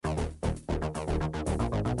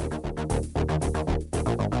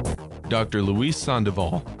Dr. Luis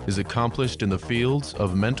Sandoval is accomplished in the fields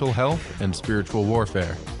of mental health and spiritual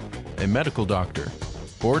warfare. A medical doctor,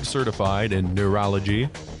 board certified in neurology,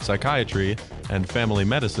 psychiatry, and family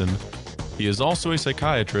medicine, he is also a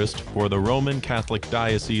psychiatrist for the Roman Catholic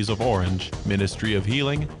Diocese of Orange Ministry of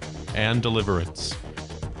Healing and Deliverance.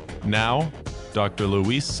 Now, Dr.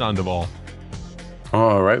 Luis Sandoval.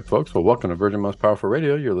 All right, folks. Well, welcome to Virgin Most Powerful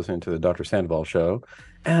Radio. You're listening to the Dr. Sandoval Show.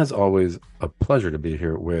 As always, a pleasure to be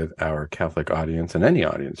here with our Catholic audience and any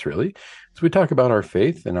audience, really, as we talk about our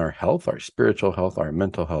faith and our health, our spiritual health, our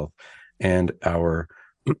mental health, and our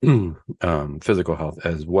physical health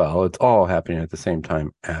as well. It's all happening at the same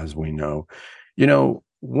time, as we know. You know,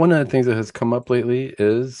 one of the things that has come up lately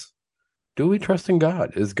is, do we trust in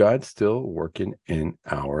God? Is God still working in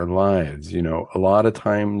our lives? You know, a lot of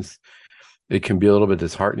times it can be a little bit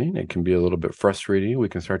disheartening. It can be a little bit frustrating. We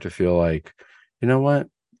can start to feel like, you know what?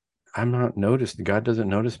 I'm not noticed. God doesn't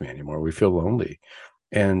notice me anymore. We feel lonely.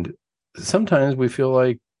 And sometimes we feel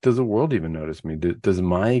like, does the world even notice me? Does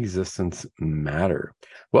my existence matter?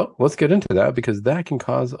 Well, let's get into that, because that can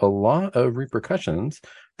cause a lot of repercussions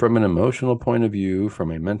from an emotional point of view,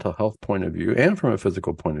 from a mental health point of view, and from a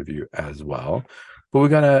physical point of view as well. But we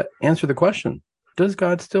got to answer the question, does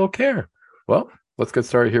God still care? Well, let's get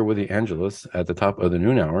started here with the Angelus at the top of the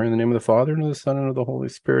noon hour. In the name of the Father, and of the Son, and of the Holy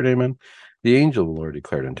Spirit, amen. The angel of the Lord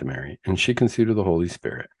declared unto Mary, and she conceived of the Holy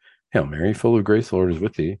Spirit. Hail Mary, full of grace, the Lord is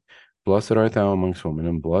with thee. Blessed art thou amongst women,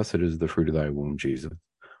 and blessed is the fruit of thy womb, Jesus.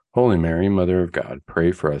 Holy Mary, Mother of God,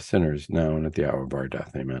 pray for us sinners, now and at the hour of our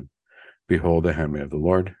death, amen. Behold, the handmaid of the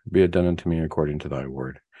Lord, be it done unto me according to thy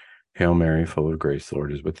word. Hail Mary, full of grace, the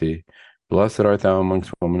Lord is with thee. Blessed art thou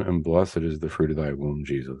amongst women, and blessed is the fruit of thy womb,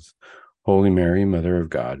 Jesus. Holy Mary, Mother of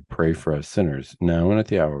God, pray for us sinners, now and at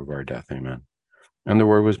the hour of our death, amen. And the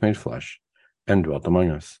Word was made flesh, and dwelt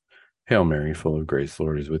among us. Hail Mary, full of grace, the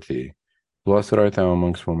Lord is with thee. Blessed art thou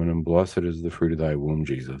amongst women, and blessed is the fruit of thy womb,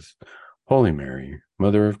 Jesus. Holy Mary,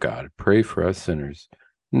 Mother of God, pray for us sinners,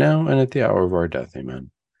 now and at the hour of our death,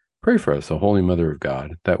 amen. Pray for us, O Holy Mother of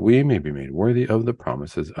God, that we may be made worthy of the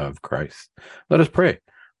promises of Christ. Let us pray.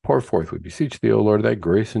 Pour forth, we beseech thee, O Lord, thy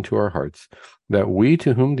grace into our hearts, that we,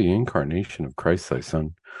 to whom the incarnation of Christ thy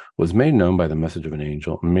Son was made known by the message of an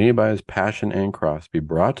angel, may by his passion and cross be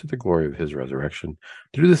brought to the glory of his resurrection.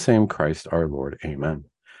 Through the same Christ our Lord. Amen.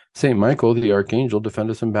 Saint Michael, the archangel, defend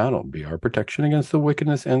us in battle. Be our protection against the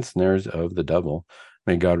wickedness and snares of the devil.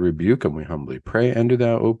 May God rebuke him, we humbly pray. And do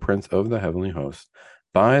thou, O Prince of the heavenly host,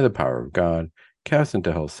 by the power of God, cast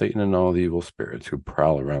into hell Satan and all the evil spirits who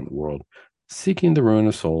prowl around the world, seeking the ruin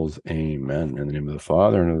of souls. Amen. In the name of the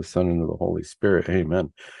Father, and of the Son, and of the Holy Spirit.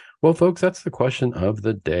 Amen. Well, folks, that's the question of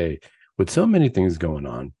the day. With so many things going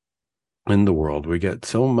on in the world, we get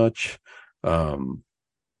so much, I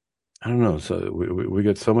don't know, so we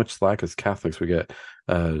get so much slack as Catholics. We get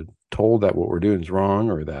told that what we're doing is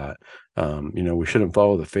wrong, or that, we shouldn't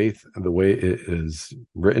follow the faith the way it is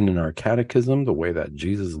written in our catechism, the way that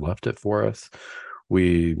Jesus left it for us.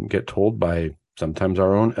 We get told by sometimes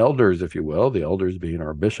our own elders, if you will, the elders being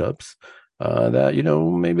our bishops, that,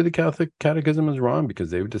 maybe the Catholic catechism is wrong because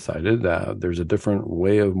they've decided that there's a different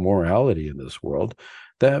way of morality in this world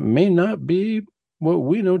that may not be what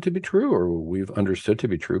we know to be true, or what we've understood to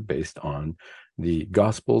be true based on the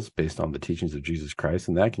Gospels, based on the teachings of Jesus Christ,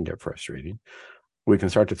 and that can get frustrating. We can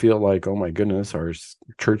start to feel like, oh my goodness, our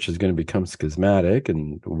church is going to become schismatic,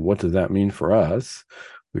 and what does that mean for us?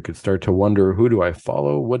 We could start to wonder, who do I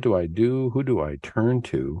follow? What do I do? Who do I turn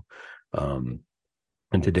to?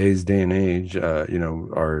 In today's day and age,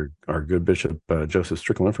 our good Bishop Joseph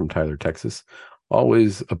Strickland from Tyler, Texas,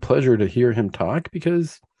 always a pleasure to hear him talk,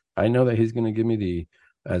 because I know that he's going to give me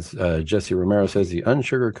as Jesse Romero says, the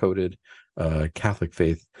unsugar-coated Catholic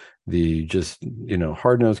faith, the just,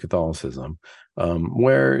 hard-nosed Catholicism,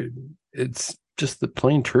 where it's just the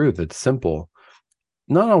plain truth. It's simple.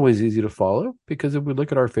 Not always easy to follow, because if we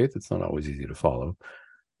look at our faith, it's not always easy to follow.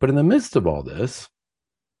 But in the midst of all this,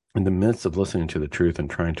 in the midst of listening to the truth and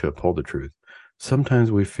trying to uphold the truth,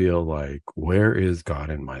 sometimes we feel like, where is God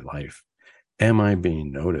in my life? Am I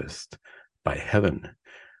being noticed by heaven?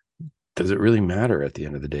 Does it really matter at the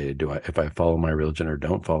end of the day? If I follow my religion or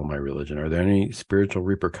don't follow my religion? Are there any spiritual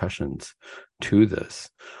repercussions to this?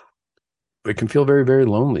 It can feel very, very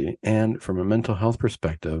lonely. And from a mental health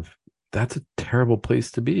perspective, that's a terrible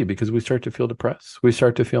place to be, because we start to feel depressed. We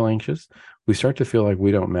start to feel anxious. We start to feel like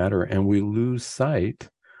we don't matter, and we lose sight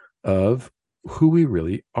of who we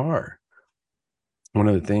really are. One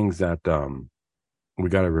of the things that we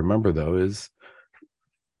got to remember, though, is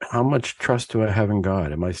how much trust do I have in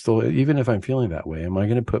God? Am I still, even if I'm feeling that way, am I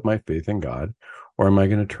going to put my faith in God, Or am I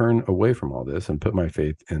going to turn away from all this and put my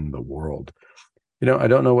faith in the world? I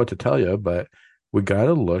don't know what to tell you, but we got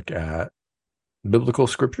to look at biblical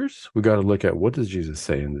scriptures. We got to look at, what does Jesus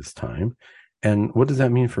say in this time? And what does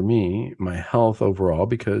that mean for me, my health overall?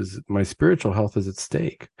 Because my spiritual health is at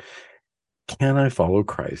stake. Can I follow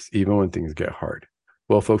Christ even when things get hard?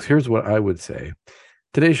 Well, folks, here's what I would say.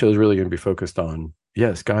 Today's show is really going to be focused on,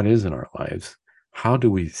 yes, God is in our lives. How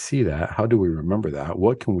do we see that? How do we remember that?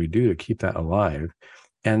 What can we do to keep that alive?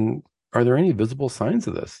 And are there any visible signs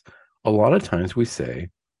of this? A lot of times we say,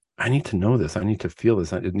 I need to know this. I need to feel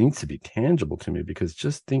this. It needs to be tangible to me, because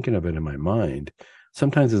just thinking of it in my mind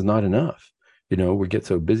sometimes is not enough. We get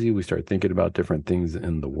so busy, we start thinking about different things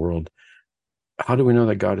in the world. How do we know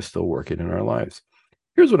that God is still working in our lives?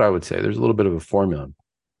 Here's what I would say. There's a little bit of a formula.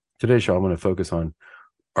 Today's show, I'm going to focus on,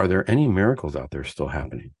 are there any miracles out there still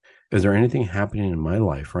happening? Is there anything happening in my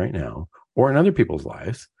life right now or in other people's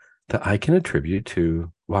lives that I can attribute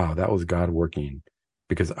to, wow, that was God working,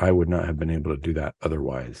 because I would not have been able to do that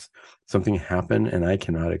otherwise? Something happened and I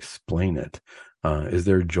cannot explain it. Is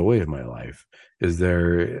there joy in my life? Is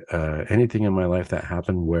there anything in my life that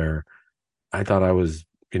happened where I thought I was,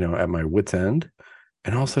 at my wit's end,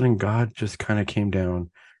 and all of a sudden God just kind of came down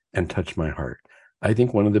and touched my heart? I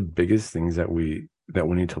think one of the biggest things that we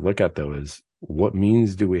need to look at, though, is, what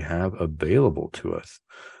means do we have available to us?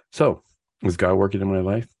 So, is God working in my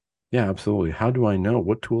life? Yeah, absolutely. How do I know?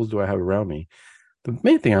 What tools do I have around me? The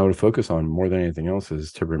main thing I would focus on more than anything else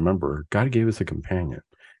is to remember God gave us a companion.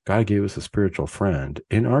 God gave us a spiritual friend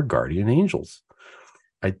in our guardian angels.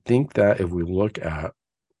 I think that if we look at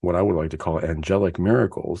what I would like to call angelic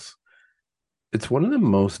miracles, it's one of the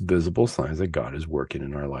most visible signs that God is working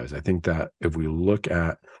in our lives. I think that if we look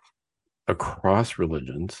at across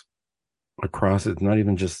religions, it's not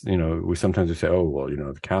even just, we sometimes say, oh, well,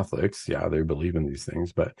 the Catholics, yeah, they believe in these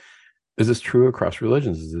things, but is this true across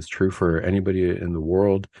religions? Is this true for anybody in the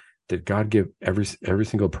world? Did God give every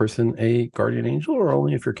single person a guardian angel, or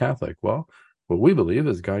only if you're Catholic? Well, what we believe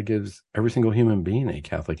is God gives every single human being a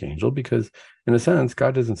Catholic angel, because in a sense,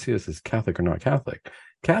 God doesn't see us as Catholic or not Catholic.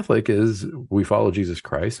 Catholic is, we follow Jesus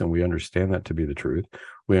Christ, and we understand that to be the truth.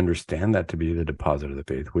 We understand that to be the deposit of the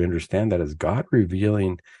faith. We understand that as God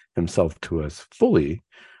revealing himself to us fully,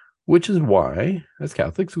 which is why, as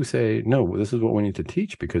Catholics, we say, no, this is what we need to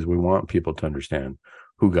teach, because we want people to understand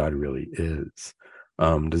who God really is.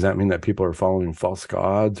 Does that mean that people are following false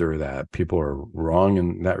gods, or that people are wrong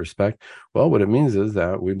in that respect? Well, what it means is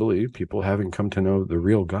that we believe people haven't come to know the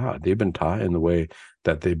real God. They've been taught in the way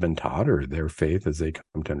that they've been taught, or their faith as they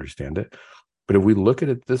come to understand it. But if we look at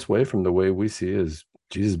it this way, from the way we see as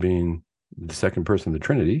Jesus being the second person of the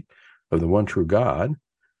Trinity, of the one true God,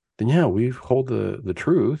 then yeah, we hold the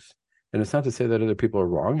truth. And it's not to say that other people are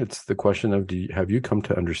wrong. It's the question of, have you come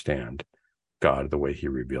to understand God the way he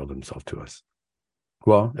revealed himself to us?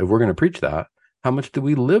 Well, if we're going to preach that, how much do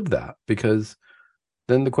we live that? Because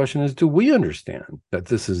then the question is, do we understand that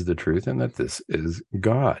this is the truth and that this is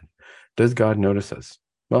God? Does God notice us?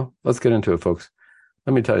 Well, let's get into it, folks.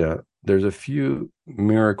 Let me tell you, there's a few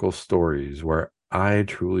miracle stories where I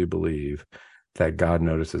truly believe that God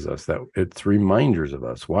notices us, that it's reminders of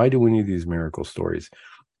us. Why do we need these miracle stories?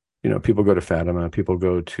 People go to Fatima, people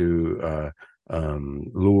go to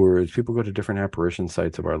Lourdes, people go to different apparition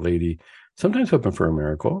sites of Our Lady, sometimes hoping for a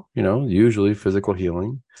miracle, usually physical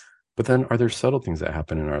healing. But then, are there subtle things that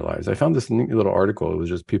happen in our lives? I found this neat little article. It was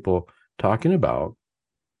just people talking about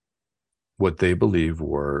what they believe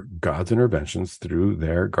were God's interventions through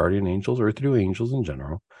their guardian angels, or through angels in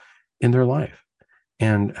general, in their life,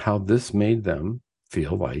 and how this made them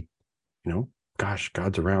feel like, gosh,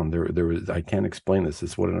 God's around. There was, I can't explain this.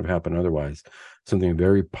 This wouldn't have happened otherwise. Something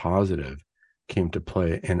very positive came to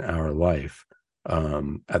play in our life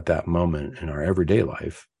at that moment in our everyday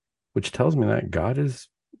life, which tells me that God is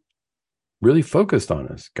really focused on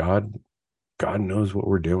us. God knows what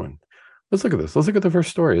we're doing. Let's look at this. Let's look at the first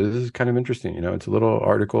story. This is kind of interesting. It's a little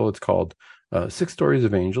article. It's called 6 Stories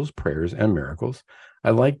of Angels, Prayers, and Miracles. I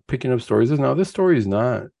like picking up stories. Now, this story is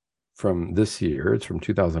not from this year. It's from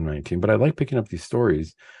 2019. But I like picking up these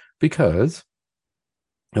stories because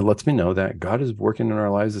it lets me know that God is working in our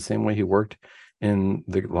lives the same way he worked in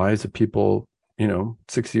the lives of people,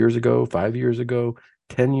 6 years ago, 5 years ago,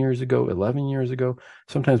 10 years ago, 11 years ago.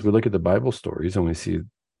 Sometimes we look at the Bible stories and we see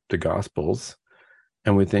the Gospels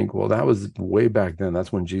and we think, well, that was way back then.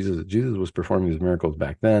 That's when Jesus was performing these miracles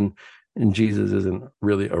back then. And Jesus isn't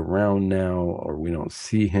really around now, or we don't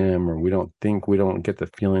see him, or we don't get the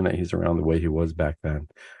feeling that he's around the way he was back then.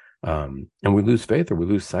 And we lose faith, or we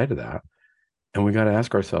lose sight of that. And we got to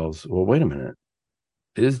ask ourselves, well, wait a minute.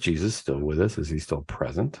 Is Jesus still with us? Is he still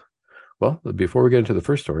present? Well, before we get into the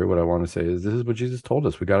first story, what I want to say is this is what Jesus told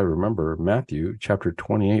us. We got to remember Matthew chapter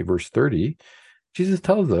 28, verse 30. Jesus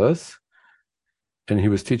tells us, and he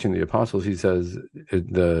was teaching the apostles, he says,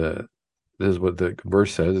 this is what the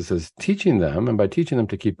verse says. It says, teaching them, and by teaching them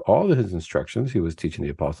to keep all of his instructions, he was teaching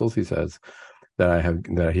the apostles. He says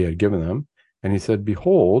that he had given them. And he said,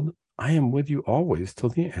 behold, I am with you always till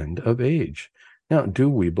the end of age. Now,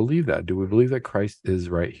 do we believe that? Do we believe that Christ is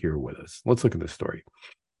right here with us? Let's look at this story.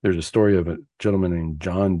 There's a story of a gentleman named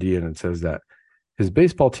John D, and it says that his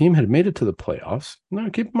baseball team had made it to the playoffs. Now,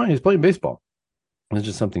 keep in mind, he's playing baseball. It's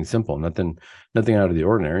just something simple, nothing out of the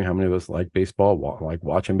ordinary. How many of us like baseball, like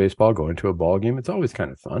watching baseball, going to a ball game? It's always kind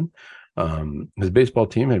of fun. His baseball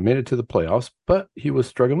team had made it to the playoffs, but he was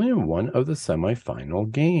struggling in one of the semifinal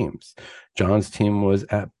games. John's team was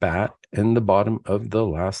at bat in the bottom of the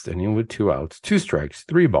last inning with 2 outs, 2 strikes,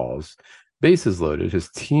 3 balls, bases loaded. His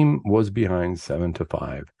team was behind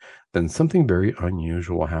 7-5. Then something very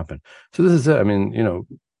unusual happened. So this is it. I mean,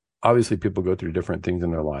 obviously people go through different things in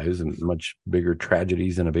their lives and much bigger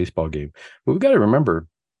tragedies in a baseball game. But we've got to remember,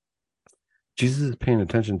 Jesus is paying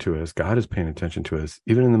attention to us. God is paying attention to us,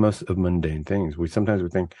 even in the most of mundane things. We think,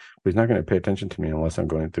 well, he's not going to pay attention to me unless I'm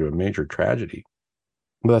going through a major tragedy.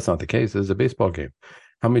 But that's not the case. This is a baseball game.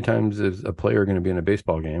 How many times is a player going to be in a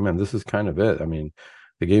baseball game? And this is kind of it. I mean,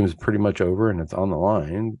 the game is pretty much over and it's on the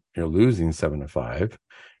line. You're losing 7-5.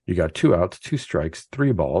 You got 2 outs, 2 strikes,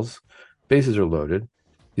 3 balls. Bases are loaded.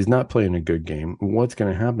 He's not playing a good game. What's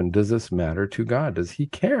going to happen? Does this matter to God? Does he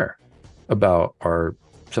care about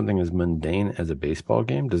something as mundane as a baseball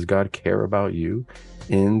game? Does God care about you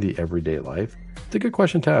in the everyday life? It's a good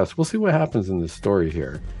question to ask. We'll see what happens in this story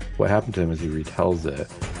here. What happened to him as he retells it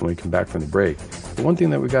when we come back from the break. The one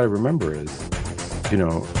thing that we got to remember is,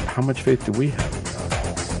 how much faith do we have in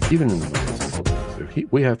God? Even in the most simple things.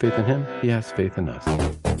 If we have faith in him, he has faith in us.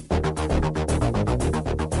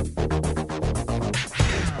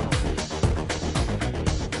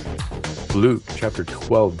 Luke chapter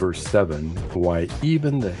 12, verse 7, why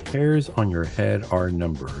even the hairs on your head are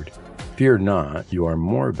numbered. Fear not, you are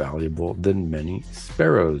more valuable than many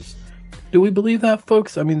sparrows. Do we believe that,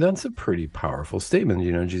 folks? I mean, that's a pretty powerful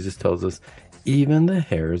statement. Jesus tells us even the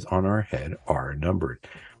hairs on our head are numbered.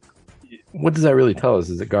 What does that really tell us?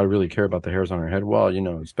 Does that God really care about the hairs on our head? Well,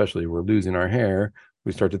 especially if we're losing our hair,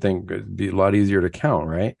 we start to think it'd be a lot easier to count,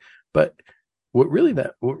 right? But what really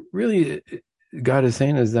God is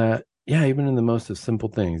saying is that, yeah, even in the most of simple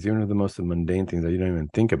things, even in the most of mundane things that you don't even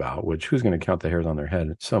think about, which who's going to count the hairs on their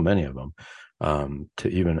head? So many of them to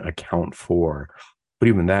even account for. But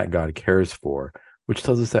even that God cares for, which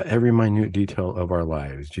tells us that every minute detail of our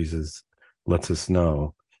lives, Jesus lets us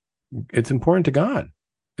know it's important to God.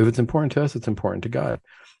 If it's important to us, it's important to God.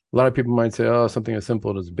 A lot of people might say, oh, something as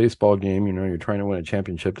simple as a baseball game, you're trying to win a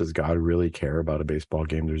championship. Does God really care about a baseball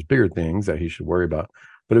game? There's bigger things that he should worry about.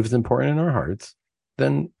 But if it's important in our hearts,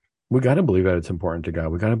 then we got to believe that it's important to God.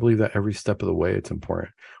 We got to believe that every step of the way it's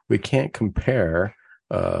important. We can't compare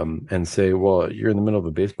and say, well, you're in the middle of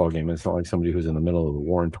a baseball game. It's not like somebody who's in the middle of a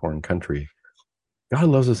war-torn country. God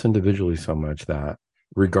loves us individually so much that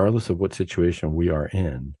regardless of what situation we are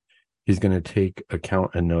in, he's going to take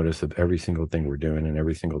account and notice of every single thing we're doing and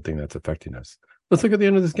every single thing that's affecting us. Let's look at the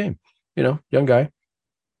end of this game. Young guy.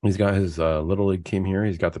 He's got his little league team here.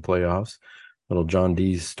 He's got the playoffs. Little John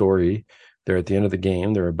D's story. They're at the end of the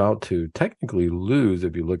game. They're about to technically lose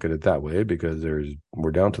if you look at it that way, because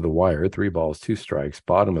we're down to the wire, 3 balls, 2 strikes,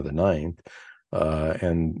 bottom of the 9th,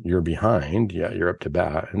 and you're behind. Yeah, you're up to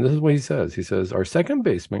bat. And this is what he says. He says, our second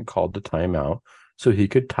baseman called the timeout so he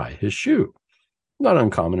could tie his shoe. Not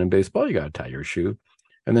uncommon in baseball. You got to tie your shoe.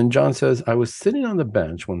 And then John says, I was sitting on the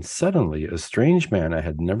bench when suddenly a strange man I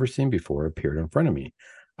had never seen before appeared in front of me.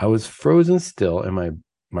 I was frozen still and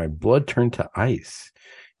my blood turned to ice.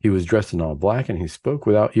 He was dressed in all black and he spoke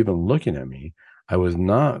without even looking at me. I was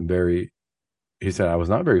not very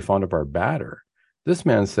fond of our batter. This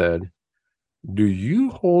man said, do you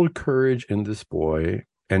hold courage in this boy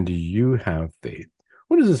and do you have faith?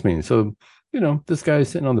 What does this mean? So, this guy is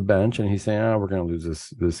sitting on the bench and he's saying, we're going to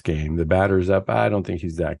lose this game. The batter's up. I don't think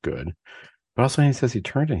he's that good. But also he says he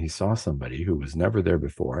turned and he saw somebody who was never there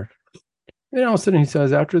before. And all of a sudden he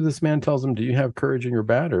says, after this man tells him, do you have courage in your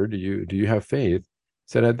batter? Do you have faith?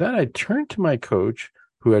 Said, at that, I turned to my coach,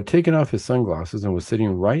 who had taken off his sunglasses and was sitting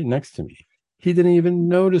right next to me. He didn't even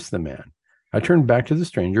notice the man. I turned back to the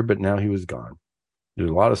stranger, but now he was gone. There's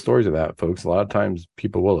a lot of stories of that, folks. A lot of times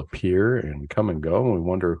people will appear and come and go, and we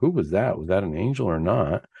wonder, who was that? Was that an angel or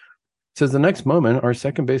not? It says, the next moment, our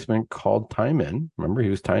second baseman called time in. Remember, he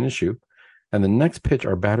was tying his shoe. And the next pitch,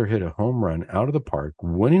 our batter hit a home run out of the park,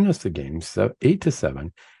 winning us the game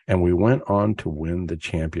 8-7. And we went on to win the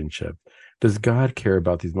championship. Does God care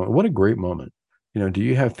about these moments? What a great moment. Do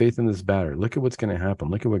you have faith in this batter? Look at what's going to happen.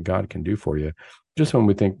 Look at what God can do for you. Just when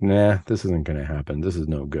we think, nah, this isn't going to happen. This is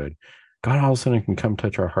no good. God all of a sudden can come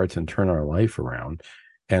touch our hearts and turn our life around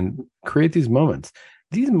and create these moments.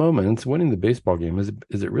 These moments, winning the baseball game,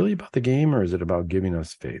 is it really about the game, or is it about giving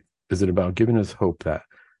us faith? Is it about giving us hope that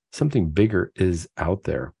something bigger is out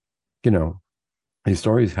there? These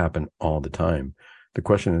stories happen all the time. The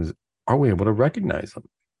question is, are we able to recognize them?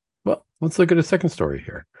 Well, let's look at a second story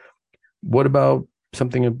here. What about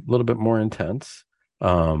something a little bit more intense?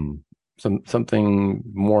 Something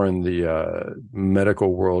more in the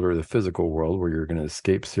medical world or the physical world where you're going to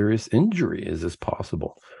escape serious injury. Is this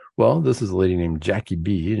possible? Well, this is a lady named Jackie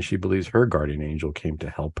B, and she believes her guardian angel came to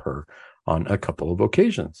help her on a couple of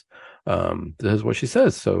occasions. This is what she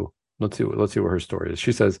says. So let's see what her story is.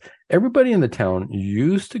 She says, everybody in the town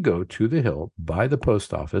used to go to the hill by the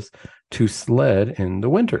post office to sled in the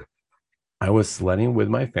winter. I was sledding with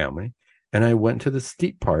my family, and I went to the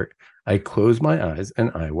steep part. I closed my eyes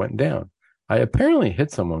and I went down. I apparently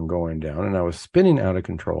hit someone going down, and I was spinning out of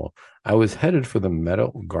control. I was headed for the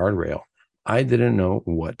metal guardrail. I didn't know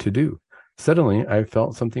what to do. Suddenly, I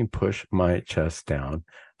felt something push my chest down.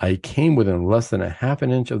 I came within less than a half an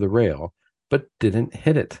inch of the rail, but didn't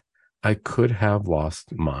hit it. I could have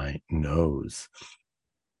lost my nose.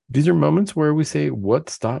 These are moments where we say, what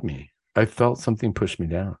stopped me? I felt something push me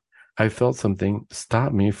down. I felt something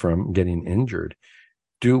stop me from getting injured.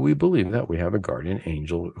 Do we believe that we have a guardian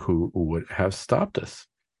angel who would have stopped us?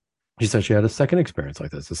 She said she had a second experience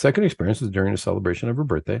like this. The second experience was during a celebration of her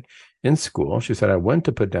birthday in school. She said, I went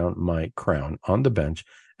to put down my crown on the bench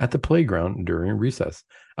at the playground during recess.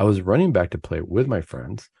 I was running back to play with my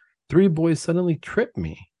friends. 3 boys suddenly tripped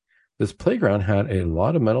me. This playground had a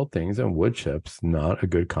lot of metal things and wood chips, not a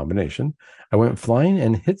good combination. I went flying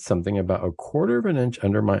and hit something about a quarter of an inch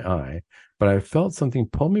under my eye, but I felt something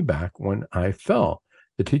pull me back when I fell.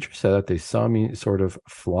 The teacher said that they saw me sort of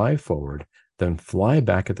fly forward, then fly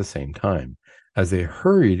back at the same time. As they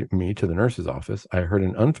hurried me to the nurse's office, I heard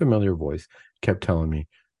an unfamiliar voice kept telling me,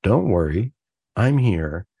 don't worry, I'm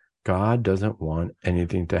here. God doesn't want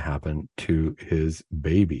anything to happen to his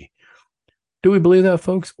baby. Do we believe that,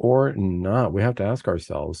 folks, or not? We have to ask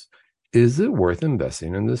ourselves, is it worth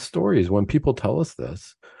investing in these stories? When people tell us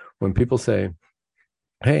this, when people say,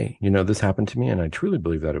 hey, this happened to me, and I truly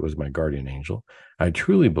believe that it was my guardian angel. I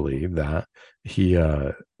truly believe that he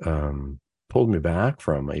pulled me back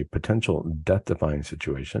from a potential death-defying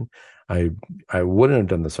situation. I wouldn't have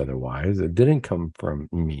done this otherwise. It didn't come from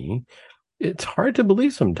me. It's hard to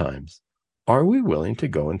believe sometimes. Are we willing to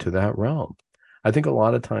go into that realm? I think a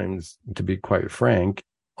lot of times, to be quite frank,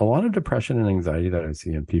 a lot of depression and anxiety that I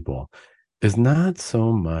see in people is not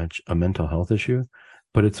so much a mental health issue,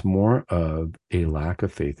 but it's more of a lack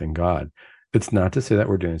of faith in God. It's not to say that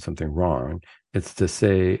we're doing something wrong. It's to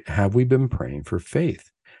say, have we been praying for faith?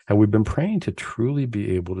 Have we been praying to truly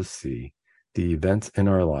be able to see the events in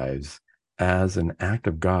our lives as an act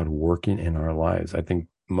of God working in our lives? I think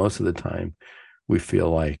most of the time we feel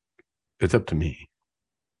like it's up to me.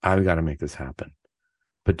 I've got to make this happen.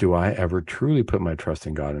 But do I ever truly put my trust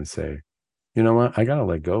in God and say, you know what? I got to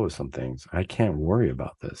let go of some things. I can't worry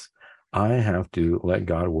about this. I have to let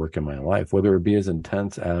God work in my life, whether it be as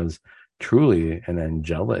intense as truly an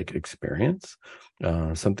angelic experience,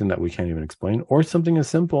 something that we can't even explain, or something as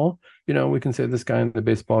simple. We can say this guy in the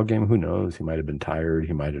baseball game, who knows? He might have been tired.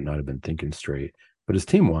 He might have not have been thinking straight, but his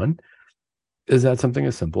team won. Is that something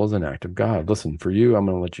as simple as an act of God? Listen, for you, I'm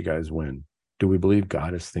going to let you guys win. Do we believe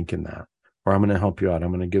God is thinking that? Or I'm going to help you out.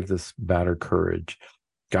 I'm going to give this batter courage.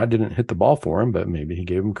 God didn't hit the ball for him, but maybe he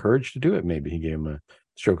gave him courage to do it. Maybe he gave him a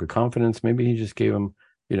stroke of confidence. Maybe he just gave him,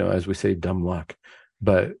 as we say, dumb luck.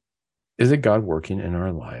 But is it God working in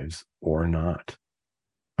our lives or not?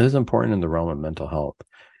 This is important in the realm of mental health.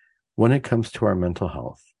 When it comes to our mental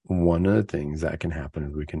health, one of the things that can happen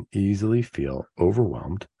is we can easily feel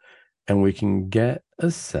overwhelmed, and we can get a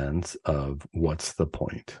sense of, what's the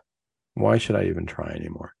point? Why should I even try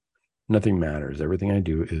anymore? Nothing matters. Everything I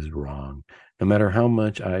do is wrong. No matter how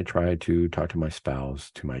much I try to talk to my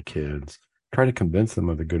spouse, to my kids, try to convince them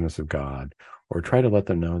of the goodness of God, or try to let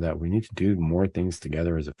them know that we need to do more things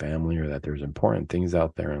together as a family, or that there's important things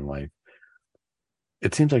out there in life,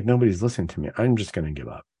 it seems like nobody's listening to me. I'm just going to give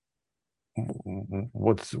up.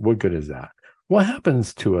 What good is that? What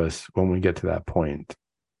happens to us when we get to that point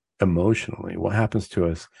emotionally? What happens to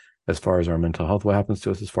us as far as our mental health? What happens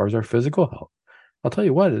to us as far as our physical health? I'll tell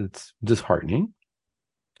you what, it's disheartening.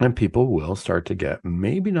 And people will start to get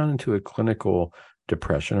maybe not into a clinical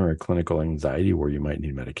depression or a clinical anxiety where you might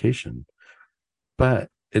need medication, but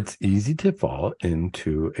it's easy to fall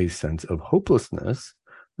into a sense of hopelessness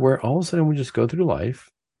where all of a sudden we just go through life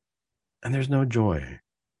and there's no joy.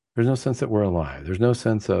 There's no sense that we're alive. There's no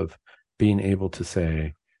sense of being able to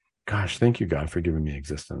say, gosh, thank you, God, for giving me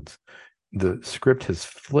existence. The script has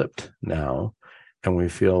flipped now, and we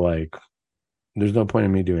feel like there's no point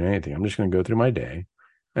in me doing anything. I'm just going to go through my day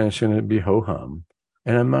and it's going to be ho hum.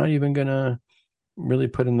 And I'm not even going to really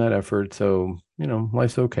put in that effort. So,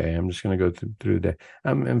 life's okay. I'm just going to go through the day.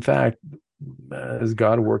 In fact, is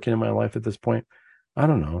God working in my life at this point? I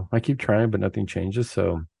don't know. I keep trying, but nothing changes.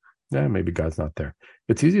 So, yeah, maybe God's not there.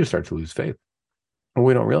 It's easy to start to lose faith. What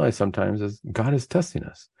we don't realize sometimes is God is testing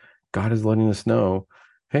us. God is letting us know,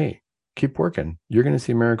 hey, keep working. You're going to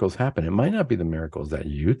see miracles happen. It might not be the miracles that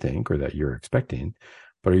you think or that you're expecting,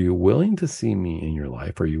 but are you willing to see me in your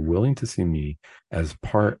life? Are you willing to see me as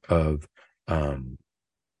part of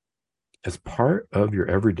your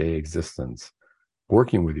everyday existence,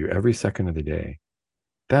 working with you every second of the day?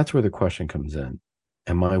 That's where the question comes in.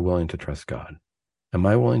 Am I willing to trust God? Am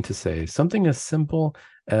I willing to say something as simple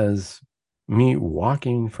as me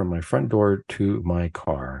walking from my front door to my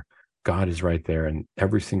car? God is right there, and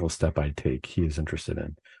every single step I take, He is interested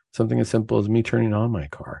in. Something as simple as me turning on my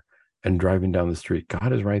car and driving down the street.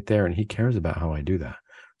 God is right there, and He cares about how I do that.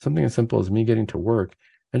 Something as simple as me getting to work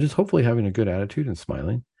and just hopefully having a good attitude and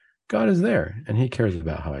smiling. God is there, and He cares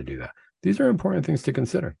about how I do that. These are important things to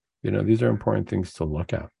consider. These are important things to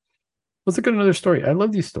look at. Let's look at another story. I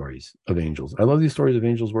love these stories of angels. I love these stories of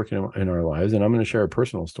angels working in our lives. And I'm going to share a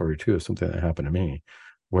personal story too of something that happened to me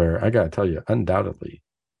where I got to tell you, undoubtedly,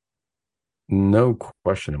 no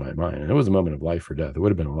question in my mind. And it was a moment of life or death. It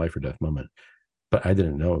would have been a life or death moment, but I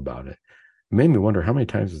didn't know about it. It made me wonder how many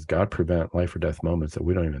times does God prevent life or death moments that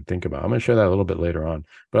we don't even think about? I'm going to share that a little bit later on.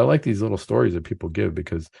 But I like these little stories that people give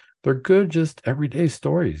because they're good, just everyday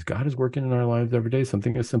stories. God is working in our lives every day.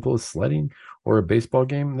 Something as simple as sledding or a baseball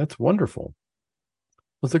game. That's wonderful.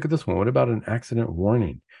 Let's look at this one. What about an accident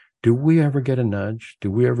warning? Do we ever get a nudge?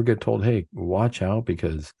 Do we ever get told, hey, watch out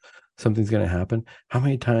because something's going to happen? How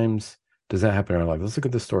many times does that happen in our life? Let's look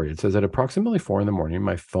at the story. It says at approximately 4 a.m,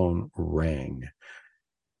 my phone rang,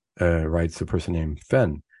 writes the person named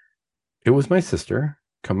Fen. It was my sister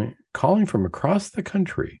calling from across the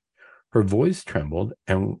country. Her voice trembled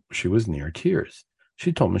and she was near tears.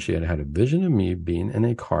 She told me she had had a vision of me being in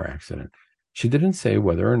a car accident. She didn't say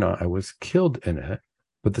whether or not I was killed in it,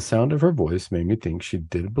 but the sound of her voice made me think she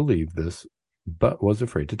did believe this, but was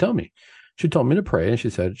afraid to tell me. She told me to pray, and she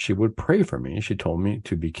said she would pray for me. She told me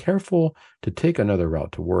to be careful, to take another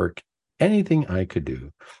route to work, anything I could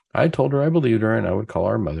do. I told her I believed her, and I would call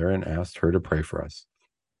our mother and asked her to pray for us.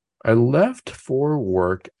 I left for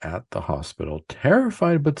work at the hospital,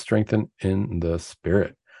 terrified but strengthened in the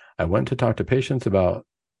spirit. I went to talk to patients about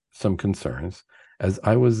some concerns. As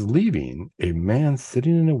I was leaving, a man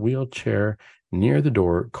sitting in a wheelchair near the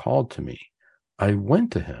door called to me. I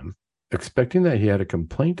went to him, expecting that he had a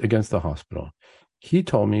complaint against the hospital. He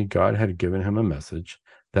told me God had given him a message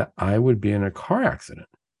that I would be in a car accident.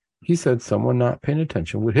 He said someone not paying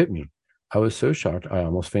attention would hit me. I was so shocked I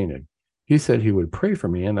almost fainted. He said he would pray for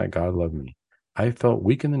me and that God loved me. I felt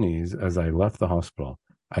weak in the knees as I left the hospital.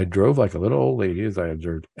 I drove like a little old lady as I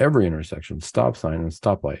observed every intersection, stop sign, and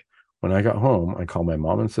stoplight. When I got home, I called my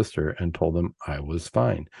mom and sister and told them I was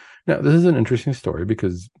fine. Now, this is an interesting story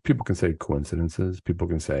because people can say coincidences. People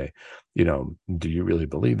can say, do you really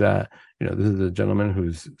believe that? This is a gentleman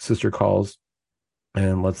whose sister calls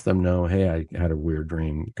and lets them know, hey, I had a weird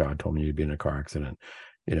dream. God told me you'd be in a car accident.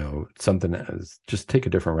 Something as just take a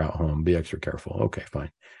different route home, be extra careful. Okay, fine.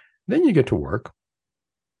 Then you get to work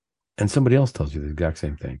and somebody else tells you the exact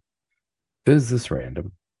same thing. Is this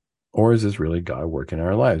random or is this really God working in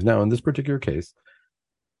our lives? Now, in this particular case,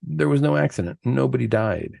 there was no accident. Nobody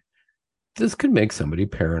died. This could make somebody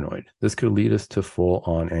paranoid. This could lead us to full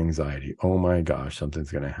on anxiety. Oh my gosh,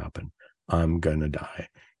 something's going to happen. I'm going to die.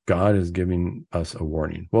 God is giving us a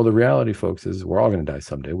warning. Well, the reality, folks, is we're all going to die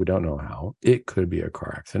someday. We don't know how. It could be a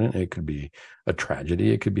car accident. It could be a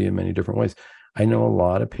tragedy. It could be in many different ways. I know a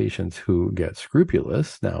lot of patients who get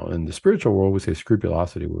scrupulous. Now, in the spiritual world, we say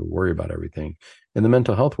scrupulosity. We worry about everything. In the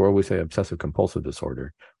mental health world, we say obsessive compulsive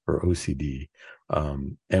disorder or OCD.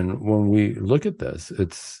 And when we look at this,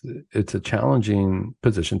 it's a challenging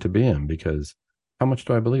position to be in because how much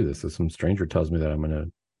do I believe this? If some stranger tells me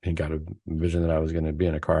that he got a vision that I was going to be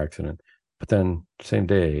in a car accident, but then same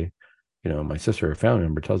day, my sister or family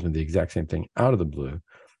member tells me the exact same thing out of the blue.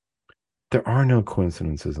 There are no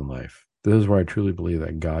coincidences in life. This is where I truly believe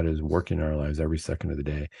that God is working in our lives every second of the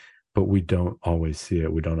day, but we don't always see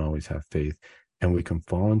it. We don't always have faith, and we can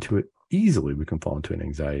fall into it easily. We can fall into an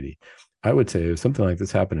anxiety. I would say if something like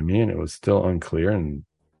this happened to me and it was still unclear and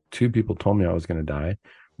two people told me I was going to die,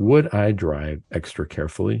 would I drive extra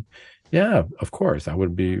carefully? Yeah, of course. I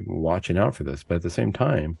would be watching out for this. But at the same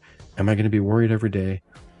time, am I going to be worried every day?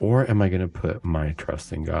 Or am I going to put my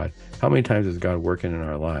trust in God? How many times is God working in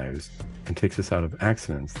our lives and takes us out of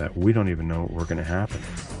accidents that we don't even know were going to happen?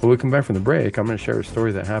 When we come back from the break, I'm going to share a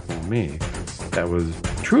story that happened with me that was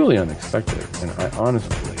truly unexpected. And I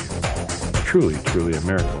honestly believe truly, truly a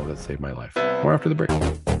miracle that saved my life. More after the break.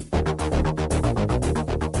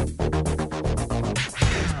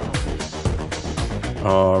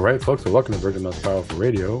 All right, folks. So welcome to Virgin Most Powerful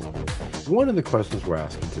Radio. One of the questions we're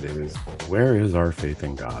asking today is, where is our faith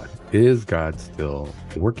in God? Is God still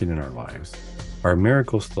working in our lives? Are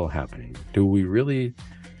miracles still happening? Do we really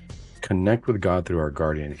connect with God through our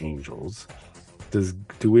guardian angels?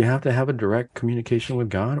 Do we have to have a direct communication with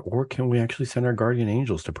God, or can we actually send our guardian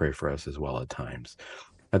angels to pray for us as well at times?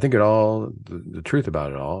 I think the truth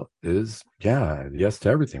about it all is, yes to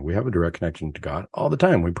everything. We have a direct connection to God all the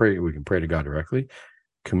time. We can pray to God directly.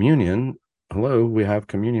 Communion, hello, we have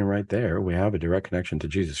communion right there. We have a direct connection to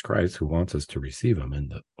Jesus Christ, who wants us to receive him in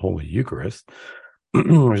the Holy Eucharist.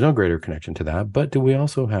 There's no greater connection to that. But do we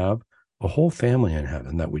also have a whole family in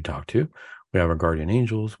heaven that we talk to? We have our guardian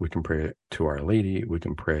angels. We can pray to Our Lady. We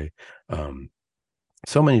can pray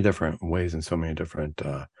so many different ways and so many different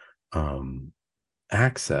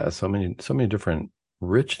access, so many different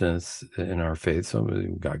richness in our faith. So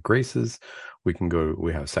we've got graces. We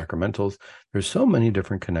have sacramentals. There's so many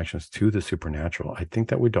different connections to the supernatural. I think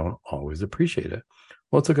that we don't always appreciate it.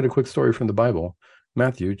 Well, let's look at a quick story from the Bible.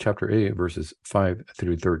 Matthew chapter 8, verses 5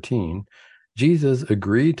 through 13. Jesus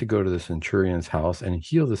agreed to go to the centurion's house and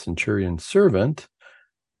heal the centurion's servant,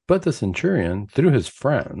 but the centurion, through his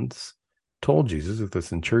friends, told Jesus that the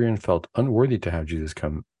centurion felt unworthy to have Jesus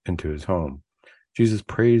come into his home. Jesus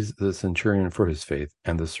praised the centurion for his faith,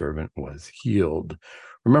 and the servant was healed.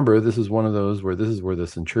 Remember, this is one of those where the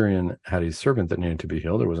centurion had a servant that needed to be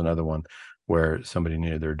healed. There was another one where somebody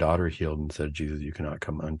needed their daughter healed and said, Jesus, you cannot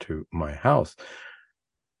come unto my house.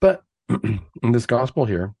 But in this gospel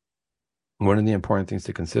here, one of the important things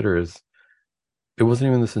to consider is it wasn't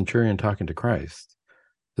even the centurion talking to Christ.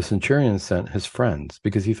 The centurion sent his friends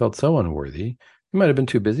because he felt so unworthy. He might have been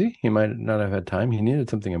too busy. He might not have had time. He needed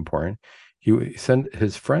something important. He sent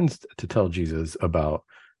his friends to tell Jesus about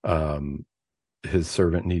his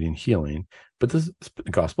servant needing healing. But this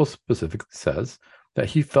gospel specifically says that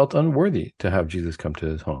he felt unworthy to have Jesus come to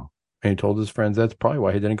his home. And he told his friends that's probably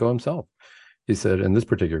why he didn't go himself. He said, in this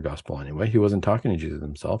particular gospel anyway, he wasn't talking to Jesus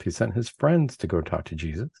himself. He sent his friends to go talk to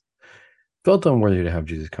Jesus. Felt unworthy to have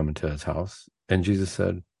Jesus come into his house. And Jesus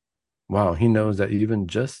said, wow, he knows that even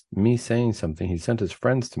just me saying something, he sent his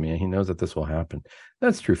friends to me, and he knows that this will happen.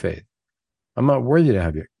 That's true faith. I'm not worthy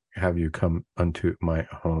to have you come unto my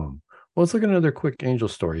home. Well, let's look at another quick angel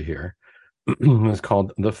story here. It's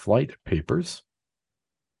called The Flight Papers.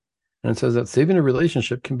 And it says that saving a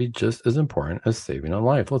relationship can be just as important as saving a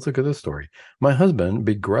life. Let's look at this story. My husband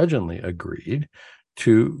begrudgingly agreed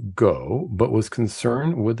to go, but was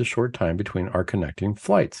concerned with the short time between our connecting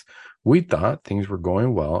flights. We thought things were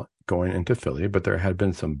going well going into Philly, but there had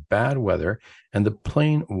been some bad weather and the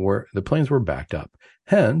planes were backed up.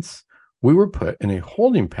 Hence, we were put in a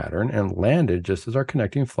holding pattern and landed just as our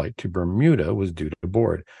connecting flight to Bermuda was due to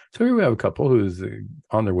board. So here we have a couple who's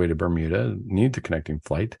on their way to Bermuda, needs a connecting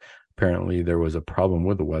flight. Apparently there was a problem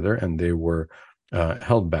with the weather and they were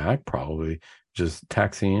held back, probably just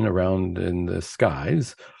taxiing around in the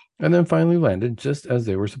skies, and then finally landed just as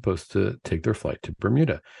they were supposed to take their flight to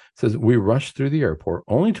Bermuda. It says, we rushed through the airport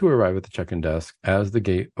only to arrive at the check-in desk as the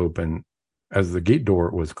gate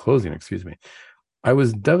door was closing, I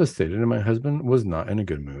was devastated and my husband was not in a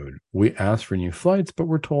good mood. We asked for new flights, but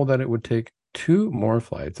were told that it would take 2 more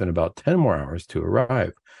flights and about 10 more hours to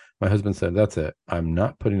arrive. My husband said, that's it. I'm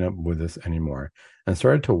not putting up with this anymore, and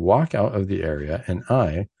started to walk out of the area. And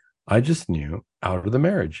I just knew, out of the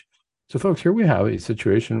marriage. So folks, here we have a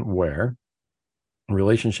situation where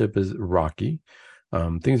relationship is rocky.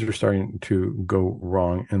 Things are starting to go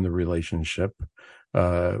wrong in the relationship.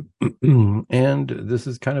 And this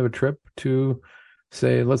is kind of a trip to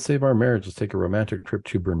say, let's save our marriage. Let's take a romantic trip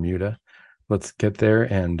to Bermuda. Let's get there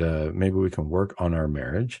and maybe we can work on our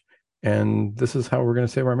marriage. And this is how we're going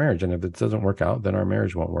to save our marriage. And if it doesn't work out, then our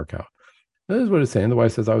marriage won't work out. This is what it's saying. The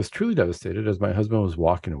wife says, I was truly devastated as my husband was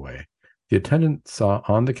walking away. The attendant saw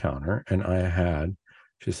on the counter, and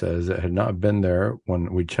she says, it had not been there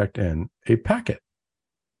when we checked in, a packet.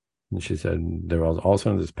 And she said there was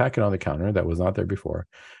also this packet on the counter that was not there before.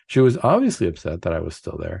 She was obviously upset that I was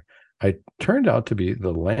still there. I turned out to be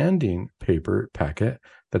the landing paper packet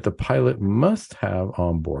that the pilot must have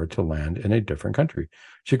on board to land in a different country.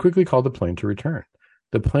 She quickly called the plane to return.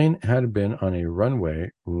 The plane had been on a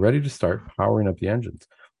runway ready to start powering up the engines.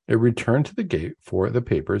 It returned to the gate for the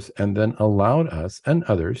papers and then allowed us and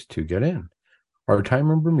others to get in. Our time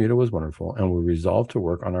in Bermuda was wonderful, and we resolved to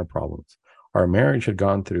work on our problems. Our marriage had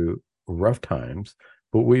gone through rough times,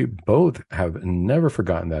 but we both have never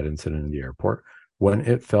forgotten that incident in the airport when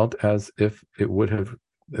it felt as if the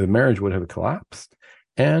marriage would have collapsed.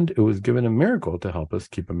 And it was given a miracle to help us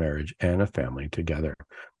keep a marriage and a family together.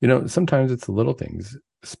 Sometimes it's the little things,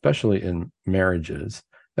 especially in marriages,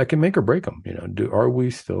 that can make or break them. Are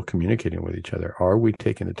we still communicating with each other? Are we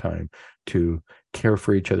taking the time to care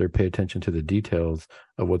for each other, pay attention to the details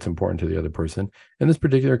of what's important to the other person? In this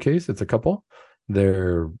particular case, it's a couple.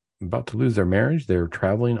 They're about to lose their marriage. They're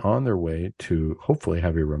traveling on their way to hopefully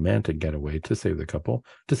have a romantic getaway to save the couple,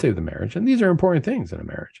 to save the marriage. And these are important things in a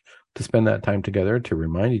marriage, to spend that time together, to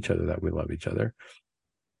remind each other that we love each other.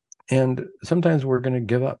 And sometimes we're going to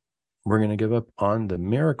give up. We're going to give up on the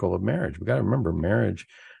miracle of marriage. We got to remember marriage,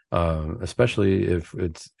 especially if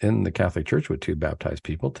it's in the Catholic Church with two baptized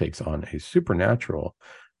people, takes on a supernatural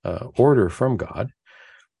order from God.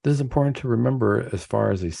 This is important to remember as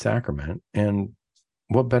far as a sacrament. And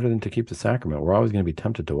what better than to keep the sacrament? We're always going to be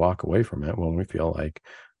tempted to walk away from it when we feel like,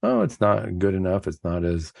 oh, it's not good enough. It's not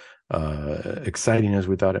as exciting as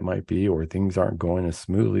we thought it might be, or things aren't going as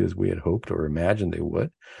smoothly as we had hoped or imagined they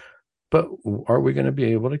would. But are we going to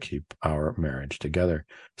be able to keep our marriage together?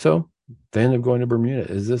 So they end up going to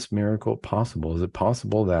Bermuda. Is this miracle possible? Is it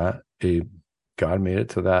possible that God made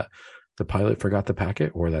it so that the pilot forgot the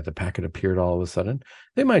packet, or that the packet appeared all of a sudden?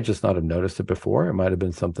 They might just not have noticed it before. It might have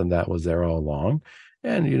been something that was there all along.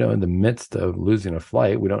 And, in the midst of losing a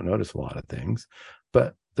flight, we don't notice a lot of things.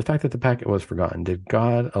 But the fact that the packet was forgotten, did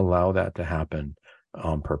God allow that to happen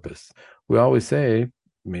on purpose? We always say,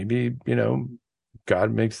 maybe,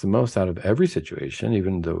 God makes the most out of every situation,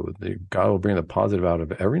 even though God will bring the positive out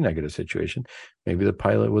of every negative situation. Maybe the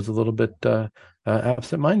pilot was a little bit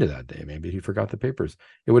absent-minded that day. Maybe he forgot the papers.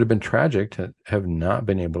 It would have been tragic to have not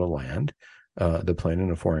been able to land the plane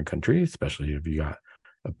in a foreign country, especially if you got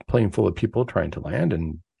a plane full of people trying to land,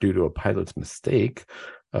 and due to a pilot's mistake,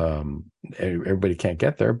 everybody can't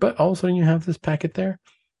get there. But all of a sudden you have this packet there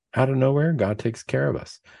out of nowhere. God takes care of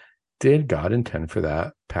us. Did God intend for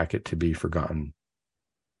that packet to be forgotten?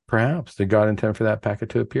 Perhaps. Did God intend for that packet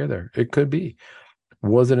to appear there? It could be.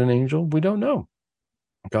 Was it an angel? We don't know.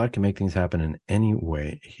 God can make things happen in any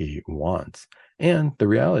way he wants. And the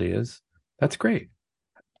reality is, that's great,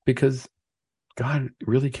 because God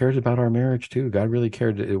really cares about our marriage too. God really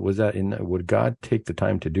cared. Would God take the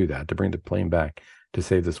time to do that, to bring the plane back to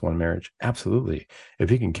save this one marriage? Absolutely. If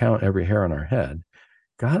he can count every hair on our head,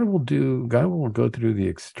 God will go through the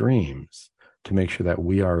extremes to make sure that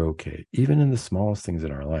we are okay, even in the smallest things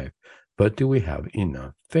in our life. But do we have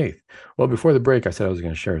enough faith? Well, before the break, I said I was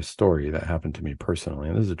going to share a story that happened to me personally,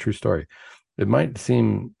 and this is a true story. It might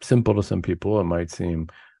seem simple to some people. It might seem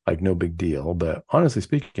like no big deal, but honestly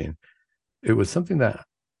speaking, it was something that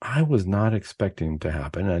I was not expecting to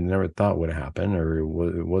happen. I never thought would happen, or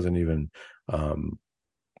it wasn't even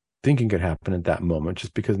thinking could happen at that moment,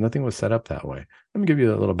 just because nothing was set up that way. Let me give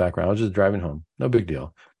you a little background. I was just driving home. No big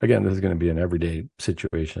deal. Again, this is going to be an everyday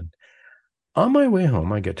situation. On my way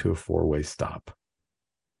home, I get to a four-way stop.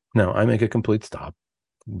 Now, I make a complete stop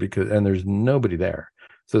and there's nobody there.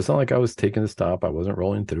 So it's not like I was taking the stop. I wasn't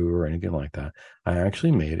rolling through or anything like that. I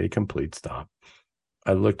actually made a complete stop.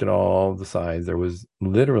 I looked at all the sides. There was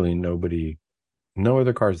literally nobody, no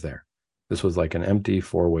other cars there. This was like an empty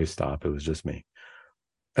four-way stop. It was just me.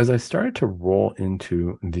 As I started to roll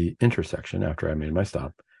into the intersection after I made my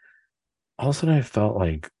stop, all of a sudden I felt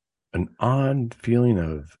like an odd feeling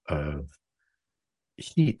of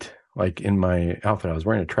heat, like in my outfit. I was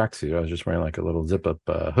wearing a tracksuit. I was just wearing like a little zip-up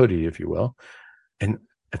hoodie, if you will. And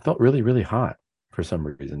it felt really, really hot for some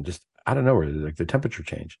reason, just out of nowhere, like the temperature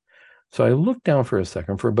changed. So I looked down for a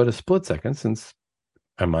second, for about a split second, since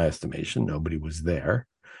in my estimation, nobody was there.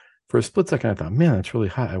 For a split second, I thought, man, that's really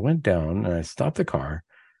hot. I went down and I stopped the car.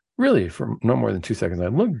 Really, for no more than 2 seconds, I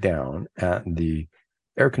looked down at the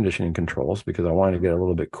air conditioning controls because I wanted to get a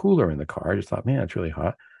little bit cooler in the car. I just thought, man, it's really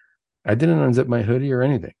hot. I didn't unzip my hoodie or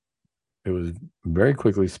anything. It was very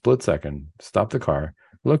quickly, split second, stopped the car,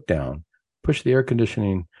 looked down, pushed the air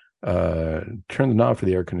conditioning, turned the knob for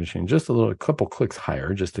the air conditioning just a couple clicks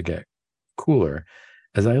higher just to get cooler.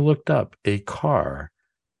 As I looked up, a car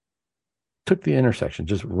took the intersection,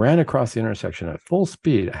 just ran across the intersection at full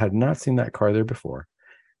speed. I had not seen that car there before.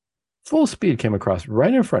 Full speed came across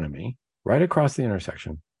right in front of me, right across the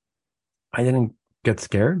intersection. I didn't get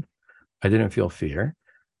scared. I didn't feel fear.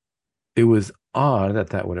 It was odd that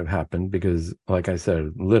that would have happened because, like I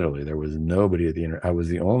said, literally there was nobody at the I was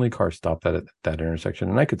the only car stopped at that intersection,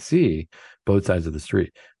 and I could see both sides of the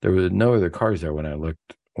street. There were no other cars there when I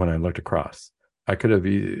looked across. I could have,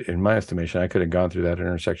 in my estimation, I could have gone through that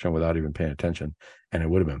intersection without even paying attention, and it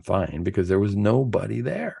would have been fine because there was nobody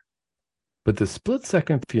there. But the split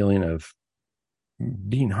second feeling of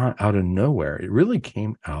being hot out of nowhere, it really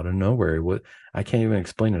came out of nowhere. I can't even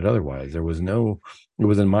explain it otherwise. It was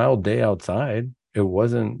a mild day outside. It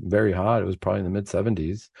wasn't very hot. It was probably in the mid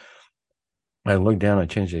 70s. I looked down, I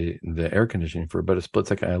changed the air conditioning for about a split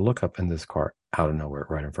second. I look up, and this car out of nowhere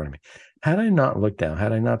right in front of me. Had I not looked down,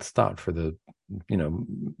 had I not stopped for the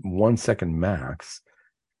 1 second max,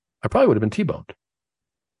 I probably would have been T-boned.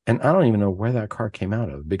 And I don't even know where that car came out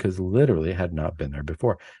of because literally it had not been there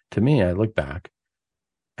before. To me, I look back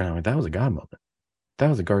and I'm like, that was a God moment. That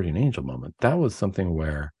was a guardian angel moment. That was something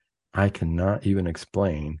where I cannot even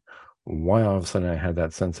explain why all of a sudden I had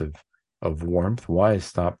that sense of warmth, why I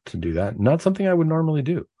stopped to do that. Not something I would normally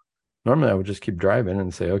do. Normally I would just keep driving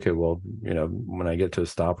and say, okay, well, when I get to a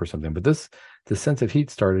stop or something. But this sense of heat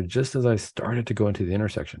started just as I started to go into the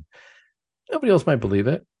intersection. Nobody else might believe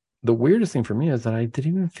it. The weirdest thing for me is that I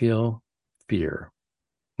didn't even feel fear.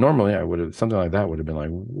 Normally, I would have, something like that would have been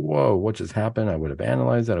like, whoa, what just happened? I would have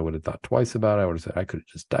analyzed that. I would have thought twice about it. I would have said, I could have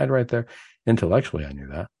just died right there. Intellectually, I knew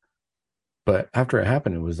that. But after it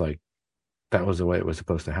happened, it was like, that was the way it was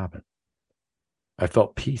supposed to happen. I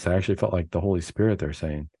felt peace. I actually felt like the Holy Spirit there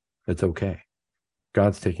saying, it's okay.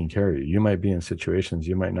 God's taking care of you. You might be in situations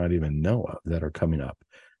you might not even know of that are coming up,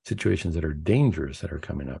 situations that are dangerous that are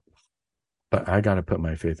coming up. But I got to put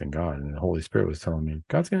my faith in God. And the Holy Spirit was telling me,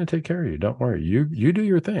 God's going to take care of you. Don't worry. You do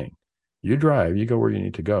your thing. You drive, you go where you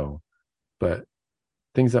need to go. But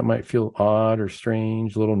things that might feel odd or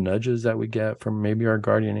strange, little nudges that we get from maybe our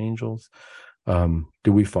guardian angels,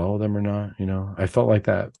 do we follow them or not? I felt like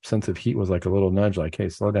that sense of heat was like a little nudge, like, hey,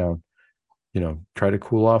 slow down, try to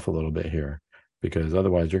cool off a little bit here, because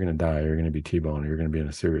otherwise you're going to die. You're going to be T-boned. You're going to be in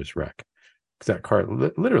a serious wreck. Because that car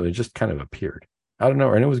literally just kind of appeared out of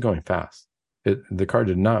nowhere, and it was going fast. The car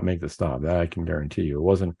did not make the stop. That I can guarantee you. It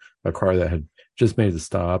wasn't a car that had just made the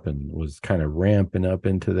stop and was kind of ramping up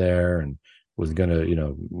into there and was going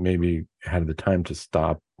to, maybe had the time to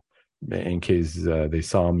stop in case they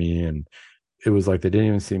saw me. And it was like they didn't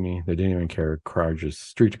even see me. They didn't even care. Car just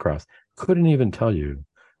streaked across. Couldn't even tell you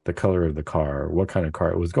the color of the car, what kind of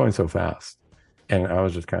car. It was going so fast. And I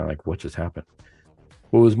was just kind of like, what just happened?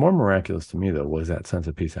 What was more miraculous to me, though, was that sense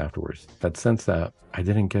of peace afterwards. That sense that I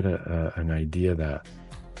didn't get an idea that,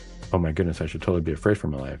 oh my goodness, I should totally be afraid for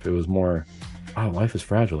my life. It was more, oh, life is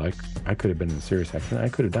fragile. I could have been in a serious accident. I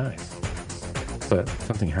could have died. But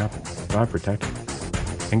something happened. God protected me.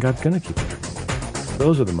 And God's going to keep protecting me.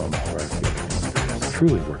 Those are the moments where I feel He's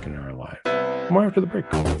truly working in our lives. More after the break.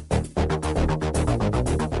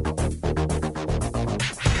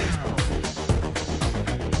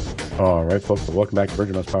 All right, folks, so welcome back to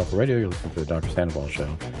Virgin Most Powerful Radio. You're listening to the Dr. Sandoval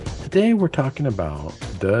Show. Today, we're talking about,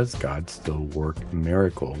 does God still work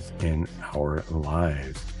miracles in our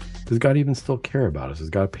lives? Does God even still care about us? Is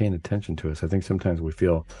God paying attention to us? I think sometimes we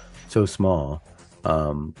feel so small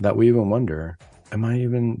that we even wonder, do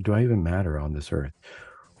I even matter on this earth?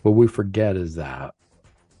 What we forget is that,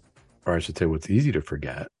 or I should say what's easy to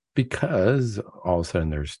forget, because all of a sudden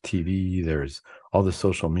there's TV, there's all the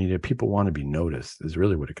social media. People want to be noticed is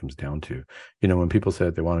really what it comes down to. When people say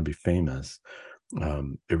that they want to be famous,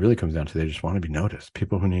 it really comes down to they just want to be noticed.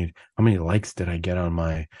 People who need, how many likes did I get on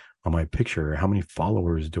my picture? How many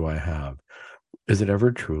followers do I have? Is it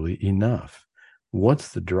ever truly enough? What's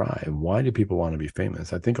the drive? Why do people want to be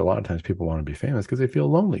famous? I think a lot of times people want to be famous because they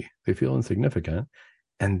feel lonely. They feel insignificant.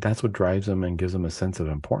 And that's what drives them and gives them a sense of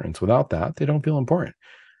importance. Without that, they don't feel important.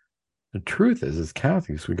 The truth is, as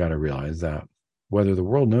Catholics, we got to realize that whether the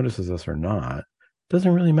world notices us or not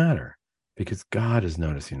doesn't really matter, because God is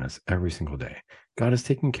noticing us every single day. God is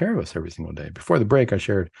taking care of us every single day. Before the break, I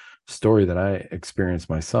shared a story that I experienced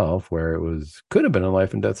myself where it could have been a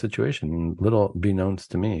life and death situation, little beknownst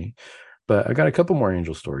to me. But I got a couple more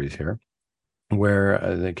angel stories here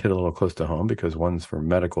where they hit a little close to home, because one's for the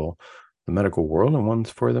medical world, and one's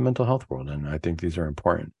for the mental health world. And I think these are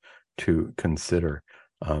important to consider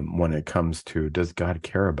when it comes to, does God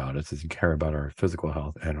care about us? Does he care about our physical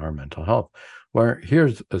health and our mental health? Well,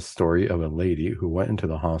 here's a story of a lady who went into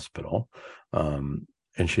the hospital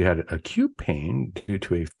and she had acute pain due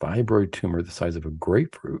to a fibroid tumor the size of a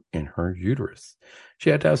grapefruit in her uterus. She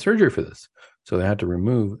had to have surgery for this. So they had to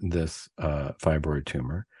remove this fibroid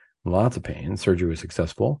tumor. Lots of pain. Surgery was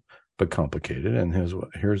successful, but complicated. And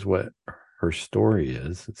here's what her story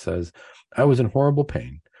is. It says, I was in horrible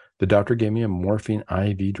pain. The doctor gave me a morphine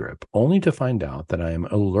IV drip, only to find out that I am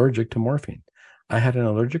allergic to morphine. I had an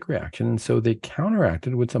allergic reaction, and so they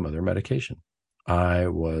counteracted with some other medication. I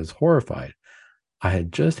was horrified. I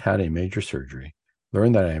had just had a major surgery,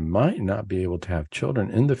 learned that I might not be able to have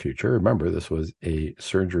children in the future. Remember, this was a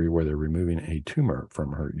surgery where they're removing a tumor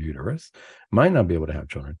from her uterus, might not be able to have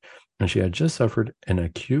children. And she had just suffered an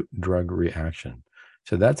acute drug reaction.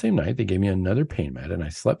 So that same night, they gave me another pain med, and I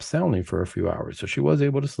slept soundly for a few hours. So she was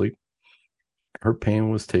able to sleep. Her pain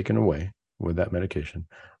was taken away with that medication.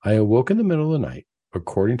 I awoke in the middle of the night.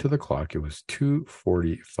 According to the clock, it was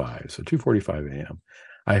 2:45. So 2:45 a.m.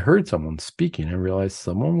 I heard someone speaking and realized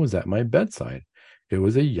someone was at my bedside. It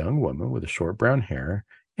was a young woman with short brown hair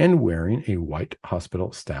and wearing a white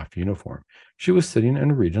hospital staff uniform. She was sitting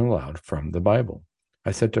and reading aloud from the Bible.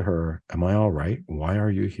 I said to her, Am I all right? Why are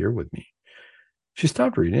you here with me? She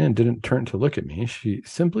stopped reading and didn't turn to look at me. She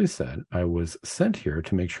simply said, I was sent here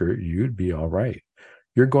to make sure you'd be all right.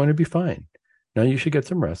 You're going to be fine. Now you should get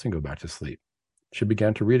some rest and go back to sleep. She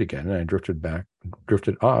began to read again, and I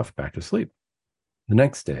drifted off back to sleep. The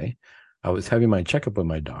next day, I was having my checkup with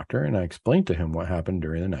my doctor, and I explained to him what happened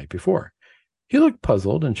during the night before. He looked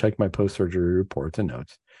puzzled and checked my post-surgery reports and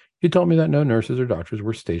notes. He told me that no nurses or doctors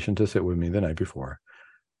were stationed to sit with me the night before.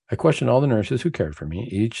 I questioned all the nurses who cared for me.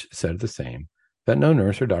 Each said the same, that no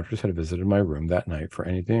nurse or doctors had visited my room that night for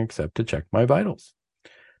anything except to check my vitals.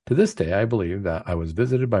 To this day, I believe that I was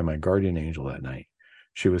visited by my guardian angel that night.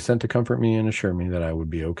 She was sent to comfort me and assure me that I would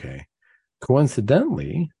be okay.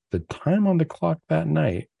 Coincidentally, the time on the clock that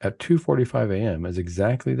night at 2:45 a.m. is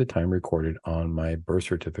exactly the time recorded on my birth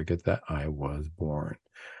certificate that I was born.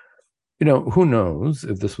 Who knows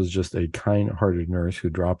if this was just a kind-hearted nurse who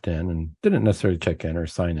dropped in and didn't necessarily check in or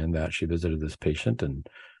sign in that she visited this patient and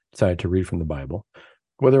decided to read from the Bible.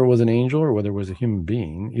 Whether it was an angel or whether it was a human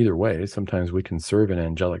being, either way, sometimes we can serve an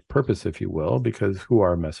angelic purpose, if you will, because who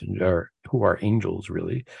are angels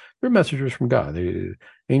really? They're messengers from God.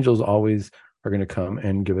 Angels always are going to come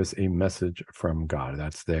and give us a message from God.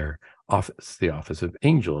 That's their office, the office of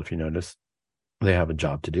angel. If you notice, they have a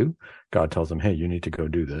job to do. God tells them, hey, you need to go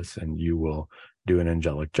do this, and you will do an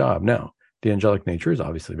angelic job. Now, the angelic nature is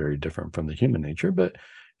obviously very different from the human nature, but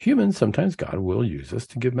humans, sometimes God will use us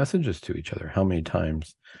to give messages to each other. How many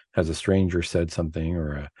times has a stranger said something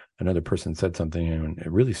or another person said something and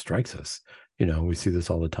it really strikes us? We see this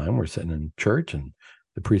all the time. We're sitting in church and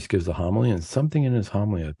the priest gives a homily, and something in his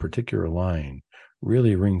homily, a particular line,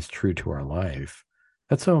 really rings true to our life.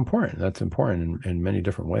 That's so important. That's important in many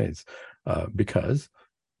different ways because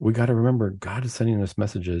we got to remember God is sending us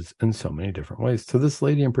messages in so many different ways. To this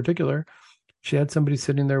lady in particular, she had somebody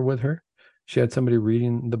sitting there with her. She had somebody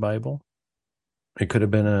reading the Bible. It could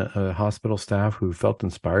have been a hospital staff who felt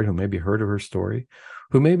inspired, who maybe heard of her story,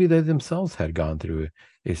 who maybe they themselves had gone through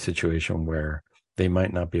a situation where they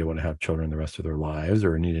might not be able to have children the rest of their lives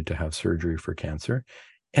or needed to have surgery for cancer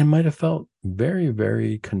and might have felt very,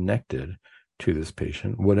 very connected to this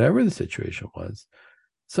patient. Whatever the situation was,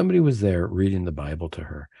 somebody was there reading the Bible to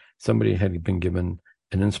her. Somebody had been given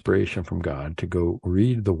an inspiration from God to go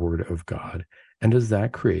read the Word of God. And does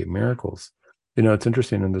that create miracles? It's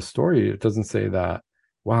interesting in this story, it doesn't say that,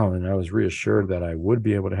 wow, and I was reassured that I would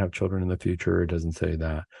be able to have children in the future. It doesn't say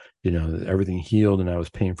that, that everything healed and I was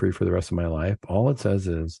pain-free for the rest of my life. All it says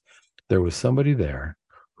is there was somebody there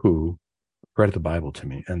who read the Bible to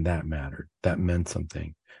me, and that mattered. That meant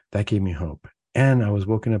something. That gave me hope. And I was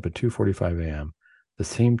woken up at 2:45 a.m., the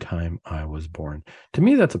same time I was born. To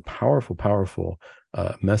me, that's a powerful, powerful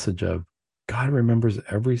message of God remembers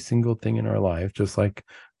every single thing in our life, just like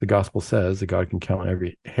the gospel says that God can count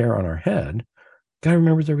every hair on our head. God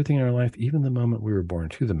remembers everything in our life, even the moment we were born,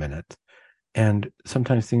 to the minute. And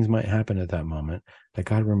sometimes things might happen at that moment that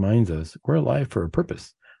God reminds us we're alive for a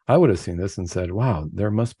purpose. I would have seen this and said, wow,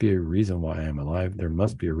 there must be a reason why I am alive. There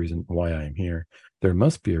must be a reason why I am here. There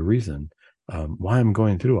must be a reason why I'm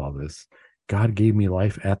going through all this. God gave me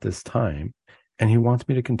life at this time, and he wants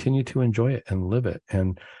me to continue to enjoy it and live it.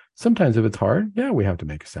 And sometimes if it's hard, yeah, we have to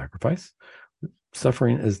make a sacrifice.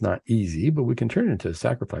 Suffering is not easy, but we can turn it into a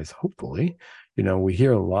sacrifice, hopefully. We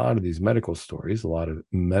hear a lot of these medical stories, a lot of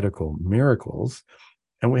medical miracles,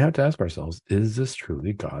 and we have to ask ourselves, is this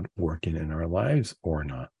truly God working in our lives or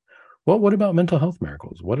not? Well, what about mental health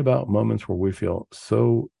miracles? What about moments where we feel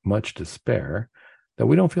so much despair that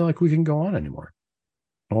we don't feel like we can go on anymore?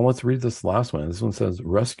 Well, let's read this last one. This one says,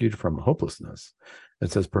 rescued from hopelessness.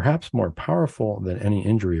 It says, perhaps more powerful than any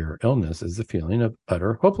injury or illness is the feeling of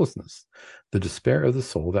utter hopelessness, the despair of the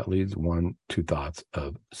soul that leads one to thoughts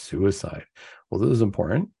of suicide. Well, this is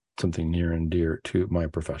important, something near and dear to my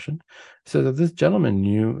profession. So that this gentleman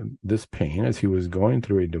knew this pain as he was going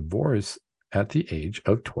through a divorce at the age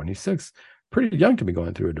of 26. Pretty young to be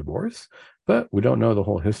going through a divorce, but we don't know the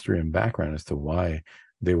whole history and background as to why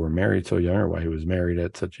they were married so young or why he was married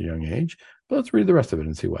at such a young age. But let's read the rest of it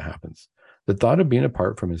and see what happens. The thought of being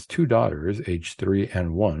apart from his two daughters, aged 3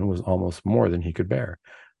 and 1, was almost more than he could bear.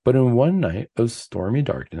 But in one night of stormy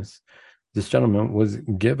darkness, this gentleman was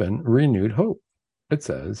given renewed hope. It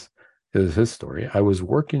says, is his story, I was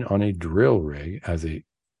working on a drill rig as a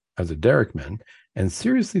derrickman and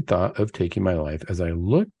seriously thought of taking my life as I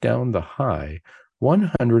looked down the high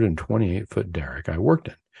 128-foot derrick I worked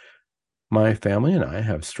in. My family and I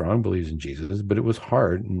have strong beliefs in Jesus, but it was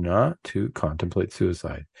hard not to contemplate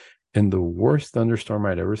suicide. In the worst thunderstorm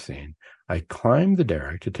I'd ever seen, I climbed the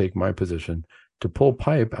derrick to take my position to pull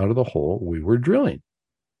pipe out of the hole we were drilling.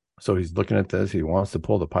 So he's looking at this. He wants to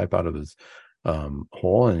pull the pipe out of his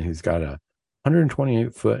hole, and he's got a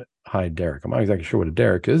 128-foot high derrick. I'm not exactly sure what a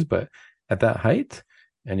derrick is, but at that height,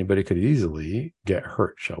 anybody could easily get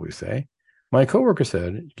hurt, shall we say. My coworker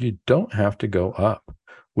said, you don't have to go up.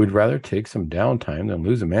 We'd rather take some downtime than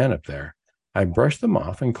lose a man up there. I brushed them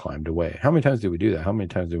off and climbed away. How many times do we do that? How many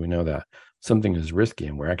times do we know that something is risky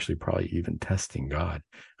and we're actually probably even testing God?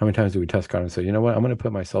 How many times do we test God and say, you know what, I'm going to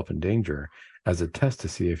put myself in danger as a test to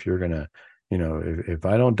see if you're going to, if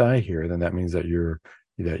I don't die here, then that means that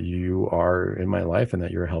you are in my life and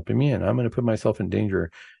that you're helping me. And I'm going to put myself in danger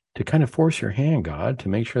to kind of force your hand, God, to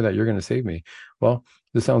make sure that you're going to save me. Well,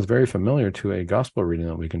 this sounds very familiar to a gospel reading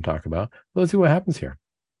that we can talk about. But let's see what happens here.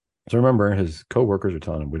 So remember, his co-workers are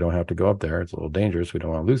telling him, we don't have to go up there. It's a little dangerous. We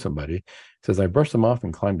don't want to lose somebody. He says, I brushed them off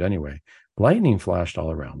and climbed anyway. Lightning flashed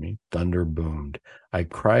all around me. Thunder boomed. I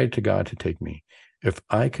cried to God to take me. If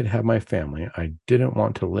I could have my family, I didn't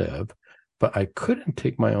want to live, but I couldn't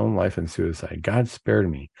take my own life in suicide. God spared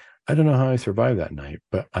me. I don't know how I survived that night,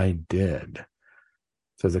 but I did.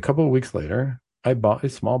 It says a couple of weeks later, I bought a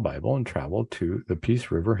small Bible and traveled to the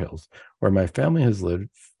Peace River Hills, where my family has lived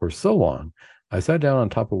for so long. I sat down on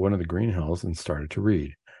top of one of the green hills and started to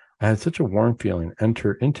read. I had such a warm feeling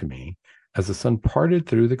enter into me as the sun parted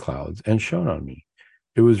through the clouds and shone on me.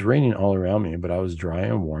 It was raining all around me, but I was dry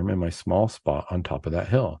and warm in my small spot on top of that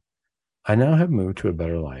hill. I now have moved to a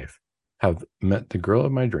better life, have met the girl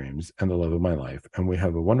of my dreams and the love of my life, and we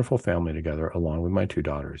have a wonderful family together along with my two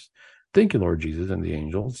daughters. Thank you, Lord Jesus, and the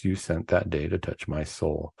angels you sent that day to touch my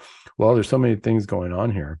soul. Well, there's so many things going on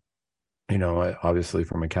here. Obviously,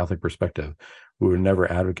 from a Catholic perspective, we would never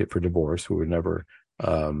advocate for divorce. We would never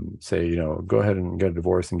say, go ahead and get a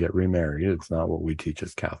divorce and get remarried. It's not what we teach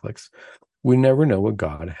as Catholics. We never know what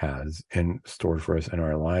God has in store for us in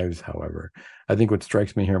our lives, however. I think what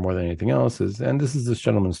strikes me here more than anything else is, and this is this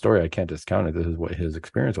gentleman's story, I can't discount it, this is what his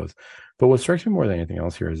experience was. But what strikes me more than anything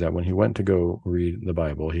else here is that when he went to go read the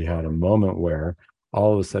Bible, he had a moment where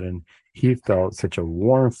all of a sudden he felt such a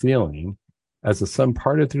warm feeling as the sun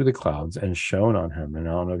parted through the clouds and shone on him. And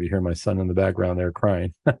I don't know if you hear my son in the background there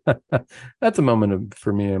crying. That's a moment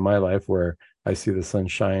for me in my life where I see the sun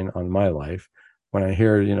shine on my life. When I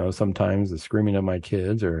hear, sometimes the screaming of my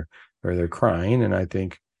kids or they're crying, and I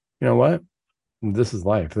think, you know what? This is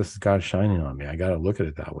life. This is God shining on me. I got to look at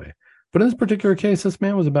it that way. But in this particular case, this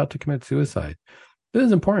man was about to commit suicide. It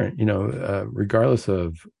is important, regardless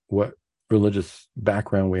of what religious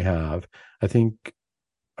background we have. I think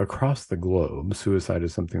across the globe, suicide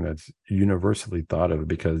is something that's universally thought of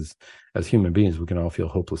because as human beings, we can all feel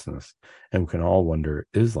hopelessness and we can all wonder,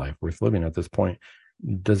 is life worth living at this point?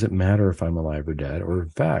 Does it matter if I'm alive or dead? Or in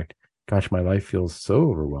fact, gosh, my life feels so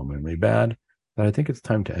overwhelmingly bad that I think it's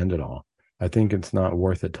time to end it all. I think it's not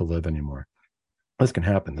worth it to live anymore. This can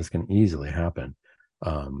happen. This can easily happen.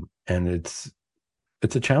 And it's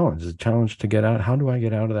a challenge. It's a challenge to get out. How do I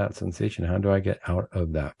get out of that sensation? How do I get out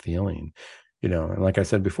of that feeling? And like I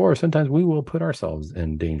said before, sometimes we will put ourselves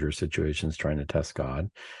in dangerous situations trying to test God.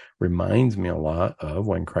 Reminds me a lot of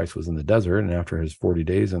when Christ was in the desert, and after his 40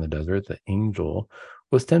 days in the desert, the angel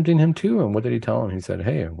was tempting him too. And what did he tell him? He said,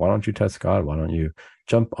 hey, why don't you test God? Why don't you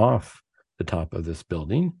jump off the top of this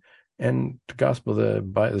building? And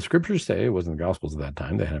the scriptures say, it wasn't the gospels at that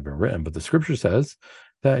time, they hadn't been written, but the scripture says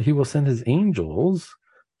that he will send his angels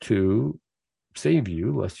to save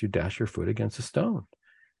you lest you dash your foot against a stone.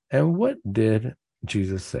 And what did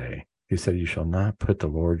Jesus say? He said, you shall not put the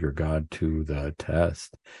Lord your God to the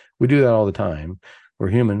test. We do that all the time. We're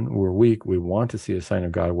human. We're weak. We want to see a sign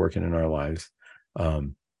of God working in our lives.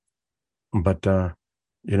 But,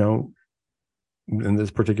 you know, in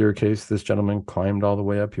this particular case, this gentleman climbed all the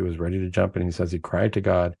way up. He was ready to jump. And he says he cried to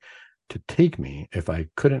God to take me if I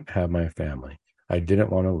couldn't have my family. I didn't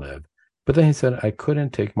want to live. But then he said, I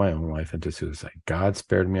couldn't take my own life into suicide. God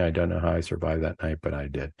spared me. I don't know how I survived that night, but I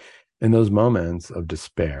did. In those moments of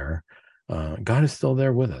despair, God is still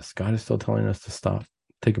there with us. God is still telling us to stop,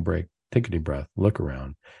 take a break, take a deep breath, look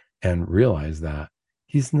around, and realize that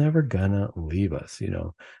He's never gonna leave us.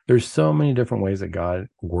 There's so many different ways that God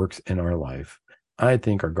works in our life. I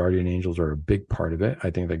think our guardian angels are a big part of it.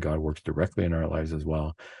 I think that God works directly in our lives as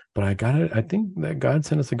well. But I think that God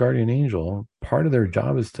sent us a guardian angel. Part of their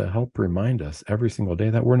job is to help remind us every single day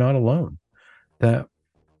that we're not alone, that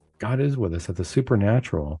God is with us, that the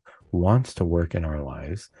supernatural wants to work in our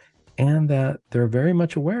lives, and that they're very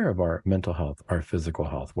much aware of our mental health, our physical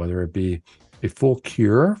health, whether it be a full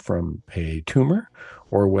cure from a tumor,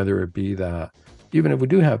 or whether it be that even if we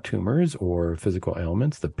do have tumors or physical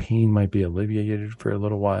ailments, the pain might be alleviated for a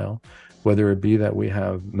little while, whether it be that we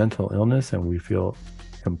have mental illness and we feel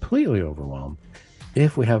completely overwhelmed.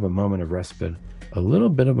 If we have a moment of respite, a little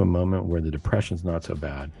bit of a moment where the depression's not so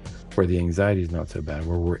bad, where the anxiety is not so bad,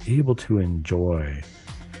 where we're able to enjoy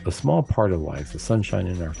a small part of life, the sunshine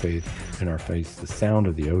in our face, the sound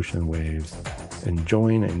of the ocean waves,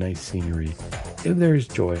 enjoying a nice scenery. If there's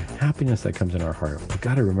joy, happiness that comes in our heart, we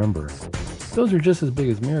got to remember those are just as big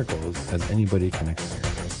as miracles as anybody can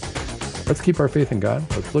experience. Let's keep our faith in God.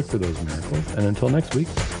 Let's look for those miracles. And until next week,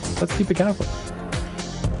 let's keep it Catholic.